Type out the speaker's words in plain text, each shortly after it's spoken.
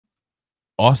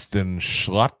Austin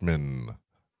Schlottman,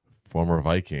 former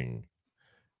Viking.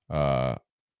 So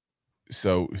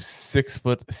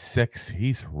 6'6".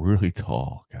 He's really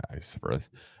tall, guys. For us,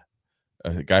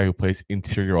 a guy who plays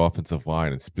interior offensive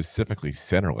line and specifically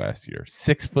center last year.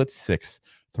 6'6",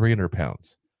 300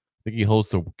 pounds. I think he holds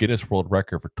the Guinness World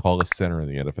Record for tallest center in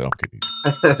the NFL.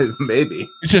 Maybe.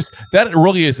 It's just that it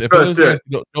really is. If those guys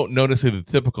don't notice the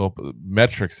typical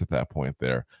metrics at that point,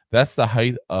 that's the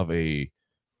height of a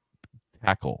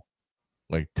tackle.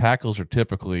 Like tackles are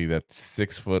typically that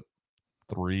 6'3"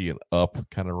 and up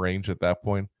kind of range at that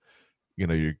point. You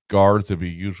know, your guards would be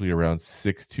usually around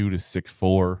 6'2" to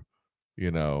 6'4".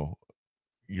 You know,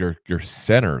 your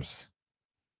centers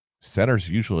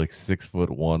usually like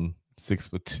 6'1",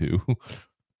 6'2".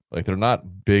 Like they're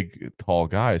not big, tall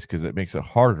guys because it makes it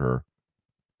harder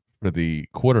for the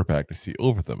quarterback to see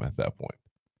over them at that point.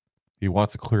 He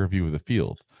wants a clear view of the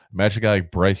field. Imagine a guy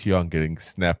like Bryce Young getting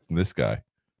snapped from this guy.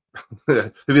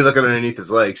 He'd be looking underneath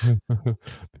his legs.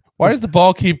 Why does the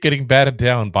ball keep getting batted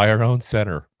down by our own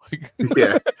center?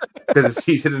 Yeah, because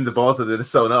he's hitting the balls into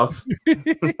someone else.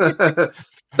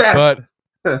 But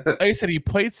like I said, he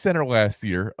played center last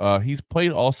year. He's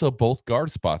played also both guard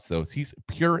spots, though. He's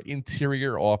pure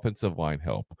interior offensive line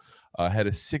help. Had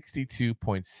a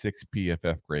 62.6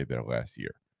 PFF grade there last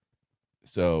year.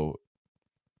 So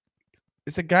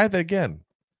it's a guy that, again,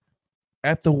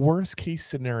 at the worst case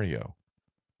scenario,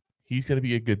 he's going to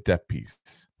be a good depth piece.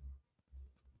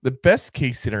 The best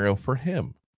case scenario for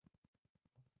him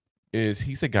is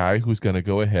he's a guy who's going to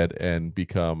go ahead and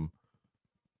become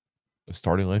a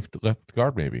starting left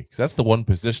guard, maybe, because that's the one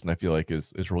position I feel like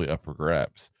is really up for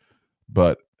grabs.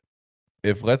 But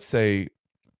if, let's say,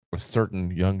 a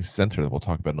certain young center that we'll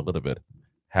talk about in a little bit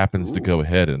happens to go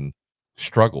ahead and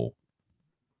struggle,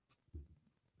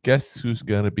 guess who's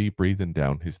going to be breathing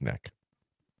down his neck?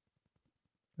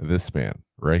 This man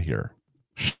right here,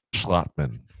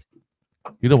 Schlottman.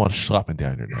 You don't want Schlottman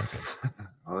down your neck.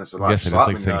 Oh, there's a lot of Schlottman.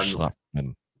 Like saying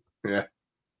Schlottman. Yeah.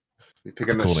 You pick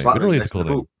a cool name. It really is a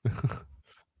cool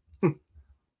name.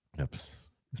 Yep.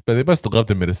 But they must have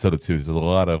loved in Minnesota too. There's a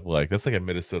lot of that's like a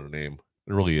Minnesota name.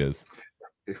 It really is.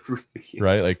 It really is.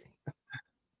 Right? Like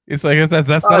it's like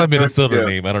that's not a Minnesota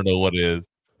name. I don't know what is.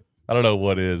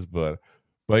 But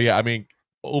yeah, I mean,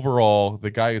 overall, the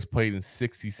guy has played in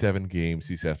 67 games.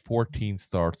 He's had 14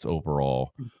 starts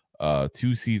overall.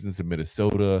 2 seasons in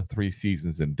Minnesota, 3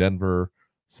 seasons in Denver.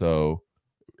 So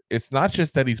it's not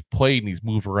just that he's played and he's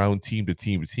moved around team to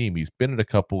team to team. He's been in a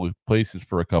couple of places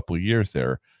for a couple of years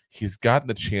there. He's gotten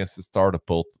the chance to start at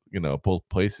both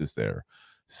places there.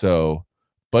 So,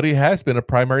 but he has been a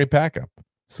primary backup.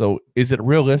 So is it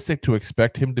realistic to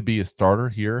expect him to be a starter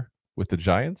here with the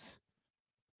Giants?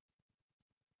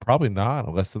 Probably not,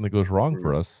 unless something goes wrong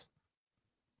for us.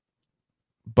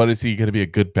 But is he going to be a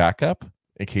good backup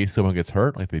in case someone gets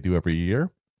hurt like they do every year?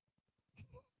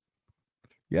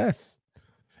 Yes.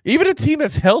 Even a team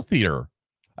that's healthier,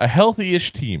 a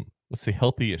healthy-ish team, let's say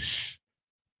healthy-ish,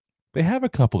 they have a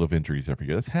couple of injuries every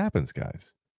year. That happens,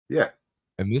 guys. Yeah.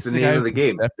 And this is the guy who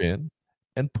can step in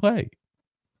and play.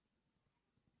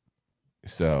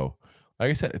 So,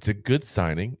 like I said, it's a good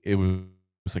signing. It was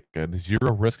like a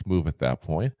zero-risk move at that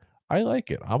point. I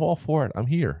like it. I'm all for it. I'm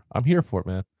here. I'm here for it,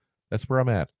 man. That's where I'm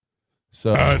at.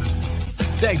 So...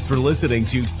 Thanks for listening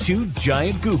to Two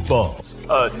Giant Goofballs,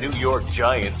 a New York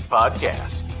Giants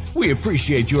podcast. We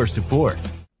appreciate your support.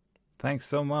 Thanks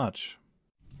so much.